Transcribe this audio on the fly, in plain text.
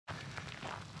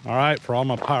All right, for all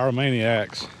my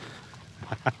pyromaniacs,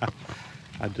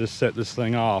 I just set this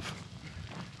thing off.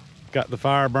 Got the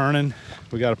fire burning.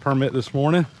 We got a permit this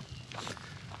morning.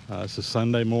 It's a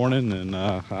Sunday morning, and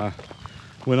I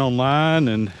went online,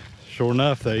 and sure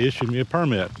enough, they issued me a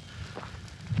permit.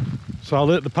 So I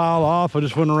lit the pile off. I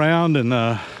just went around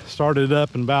and started it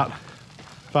up in about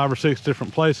 5 or 6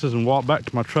 different places and walked back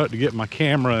to my truck to get my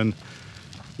camera, and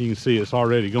you can see it's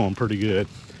already going pretty good.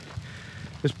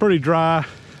 It's pretty dry.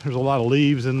 There's a lot of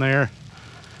leaves in there,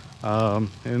 and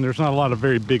there's not a lot of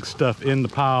very big stuff in the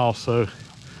pile, so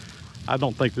I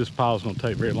don't think this pile is going to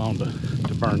take very long to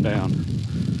burn down.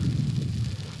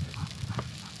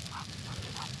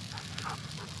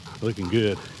 Looking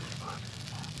good.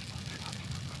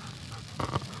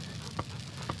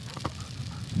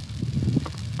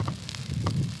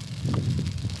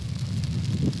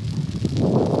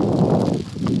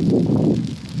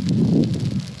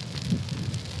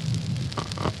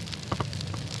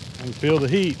 I can feel the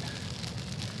heat.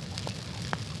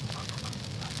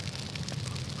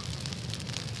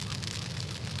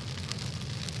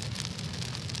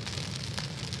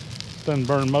 Done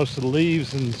burned most of the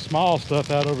leaves and small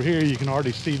stuff out over here. You can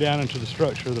already see down into the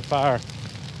structure of the fire,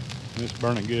 and it's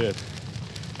burning good.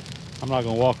 I'm not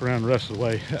going to walk around the rest of the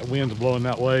way. That wind's blowing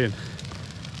that way, and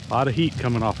a lot of heat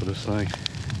coming off of this thing.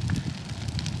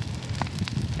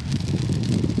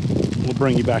 We'll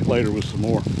bring you back later with some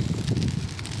more.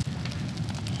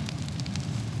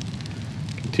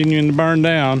 Continuing to burn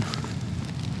down.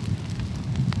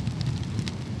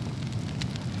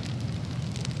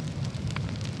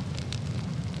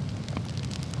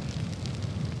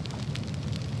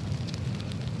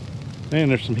 And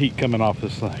there's some heat coming off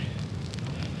this thing.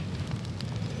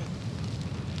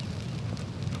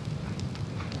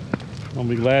 I'll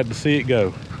be glad to see it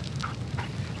go.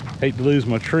 Hate to lose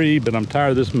my tree, but I'm tired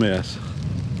of this mess.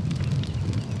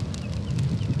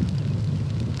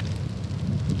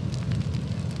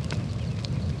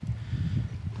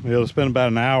 Well, it's been about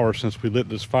an hour since we lit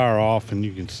this fire off, and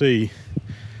you can see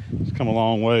it's come a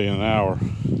long way in an hour.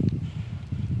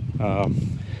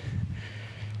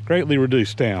 Greatly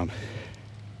reduced down.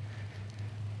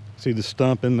 See the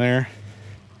stump in there?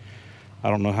 I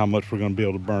don't know how much we're going to be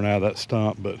able to burn out of that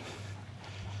stump, but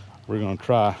we're going to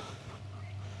try.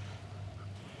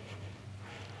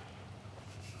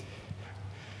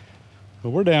 But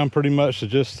we're down pretty much to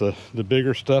just the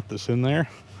bigger stuff that's in there.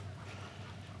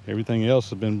 Everything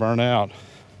else has been burnt out.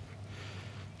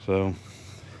 So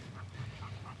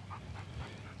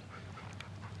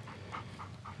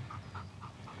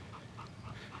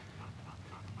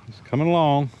it's coming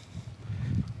along.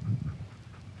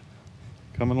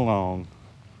 Coming along.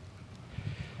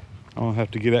 I'm gonna have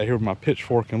to get out here with my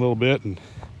pitchfork in a little bit and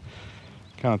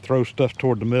kind of throw stuff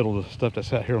toward the middle, the stuff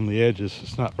that's out here on the edges.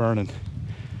 It's not burning.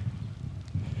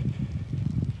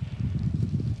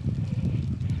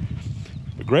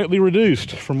 But greatly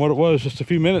reduced from what it was just a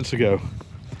few minutes ago.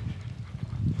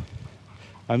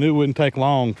 I knew it wouldn't take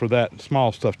long for that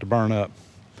small stuff to burn up.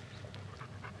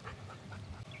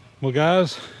 Well,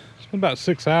 guys, it's been about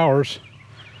 6 hours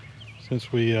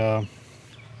since we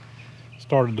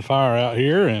started the fire out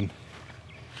here, and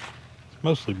it's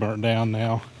mostly burnt down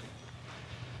now.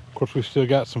 Of course, we still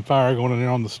got some fire going in there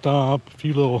on the stump, a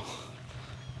few little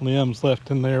limbs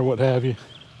left in there, what have you.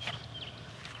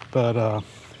 But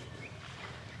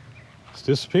it's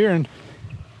disappearing.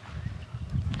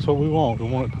 That's what we want. We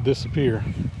want it to disappear.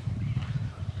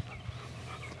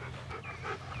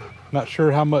 Not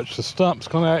sure how much the stump's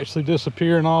going to actually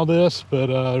disappear in all this, but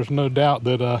there's no doubt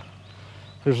that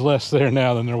there's less there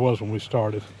now than there was when we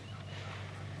started.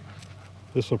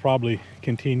 This will probably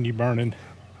continue burning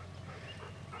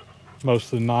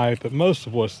most of the night, but most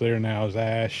of what's there now is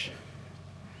ash.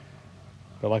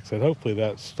 But like I said, hopefully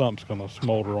that stump's going to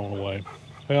smolder on away.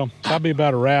 Well, that'll be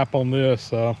about a wrap on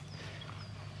this.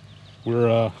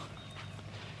 We're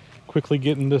quickly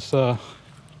getting this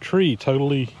tree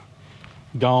totally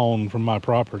gone from my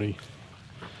property.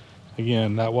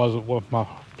 Again, that wasn't what my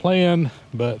plan,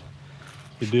 but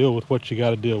you deal with what you got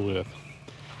to deal with.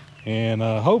 And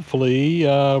hopefully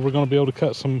we're going to be able to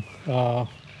cut some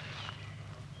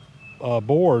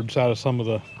boards out of some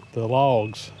of the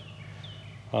logs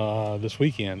this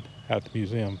weekend at the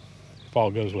museum, if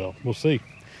all goes well. We'll see.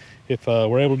 If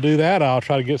we're able to do that, I'll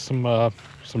try to get some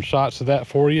shots of that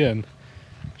for you and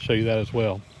show you that as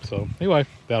well. So anyway,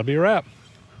 that'll be a wrap.